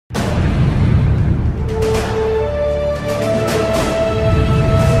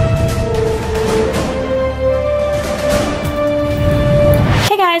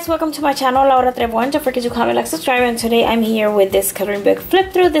guys, welcome to my channel, Laura Trebuan. Don't forget to comment, like, subscribe, and today I'm here with this coloring book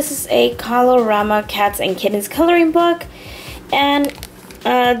flip through. This is a Colorama Cats and Kittens coloring book, and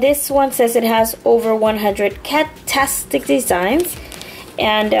this one says it has over 100 cat-tastic designs.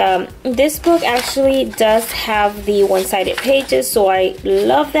 And this book actually does have the one-sided pages, so I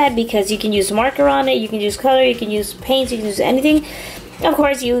love that because you can use marker on it, you can use color, you can use paints, you can use anything. Of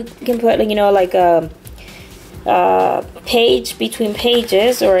course, you can put, you know, like a page between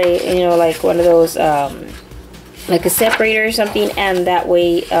pages, or a, you know, like one of those like a separator or something, and that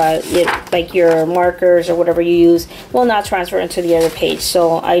way like your markers or whatever you use will not transfer into the other page.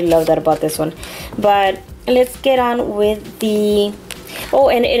 So I love that about this one. But let's get on with the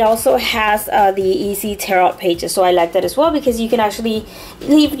and it also has the easy tear out pages, so I like that as well, because you can actually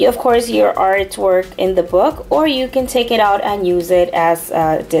leave, of course, your artwork in the book, or you can take it out and use it as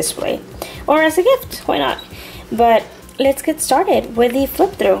a display or as a gift. Why not? But let's get started with the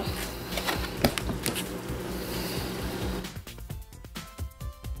flip through.